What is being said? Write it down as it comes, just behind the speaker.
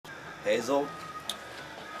Hazel,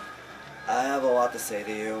 I have a lot to say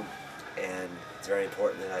to you, and it's very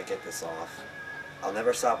important that I get this off. I'll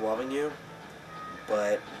never stop loving you,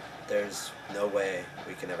 but there's no way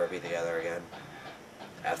we can ever be together again.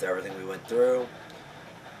 After everything we went through,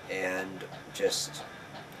 and just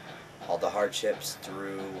all the hardships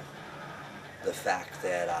through the fact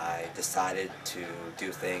that I decided to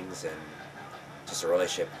do things and just a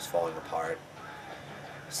relationship was falling apart.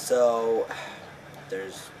 So,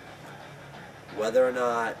 there's whether or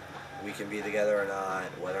not we can be together or not,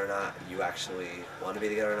 whether or not you actually want to be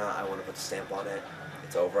together or not, I want to put the stamp on it.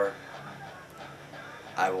 It's over.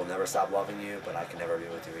 I will never stop loving you, but I can never be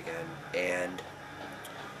with you again. And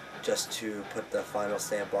just to put the final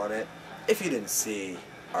stamp on it, if you didn't see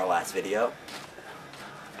our last video,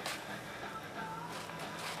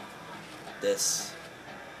 this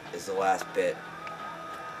is the last bit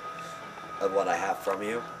of what I have from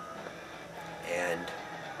you, and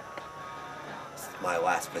it's my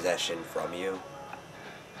last possession from you,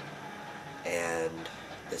 and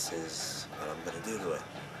this is what I'm gonna do to it.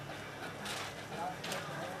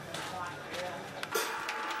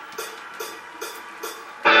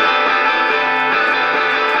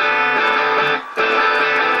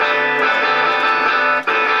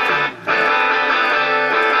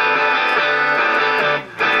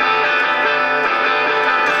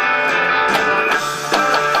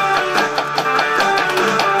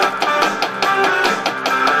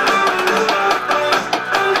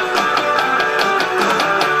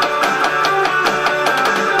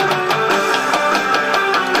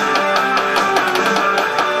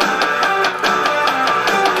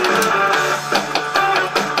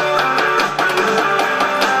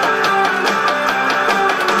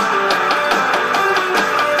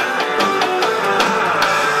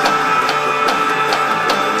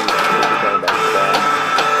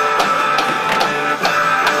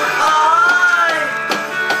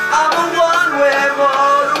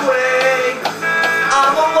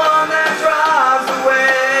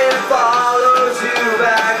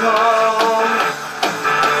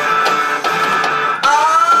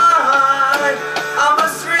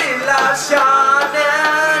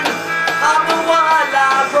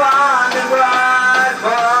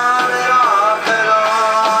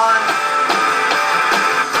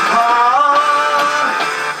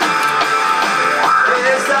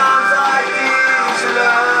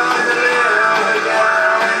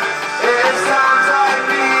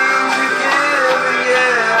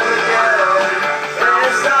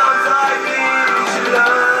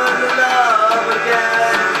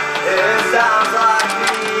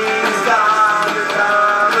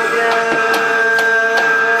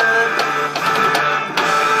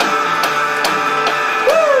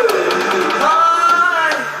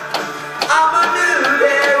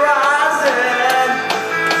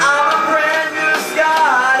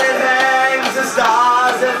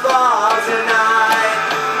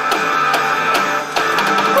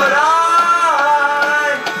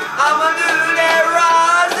 I'm a new day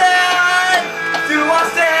rising. Do I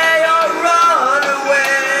stay or run?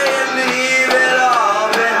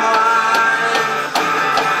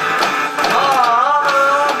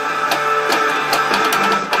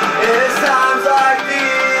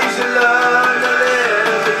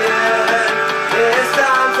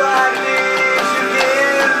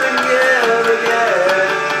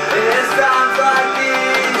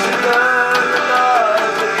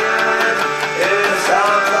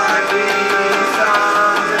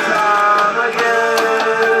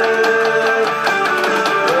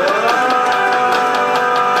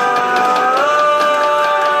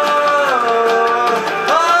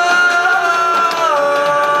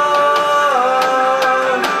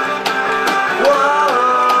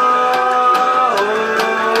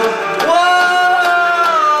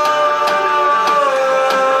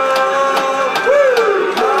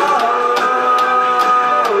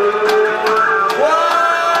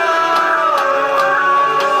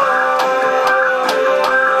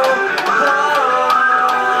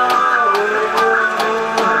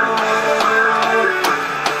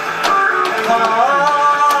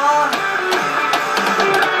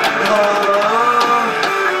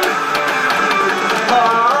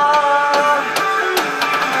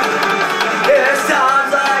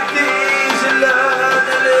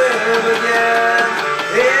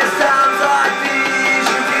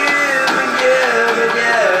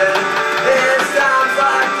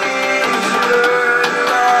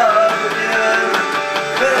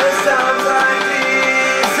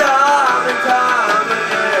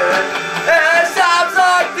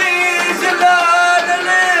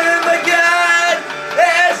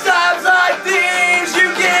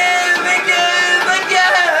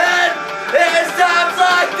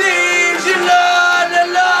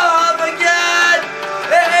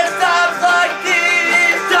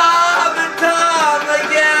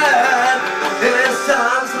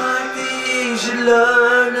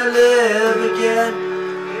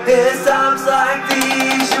 It's times like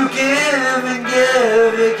these you give and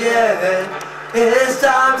give again. It's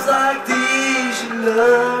times like these you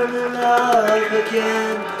learn to love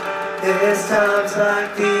again. It's times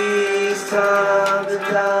like these, time and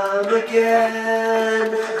time again.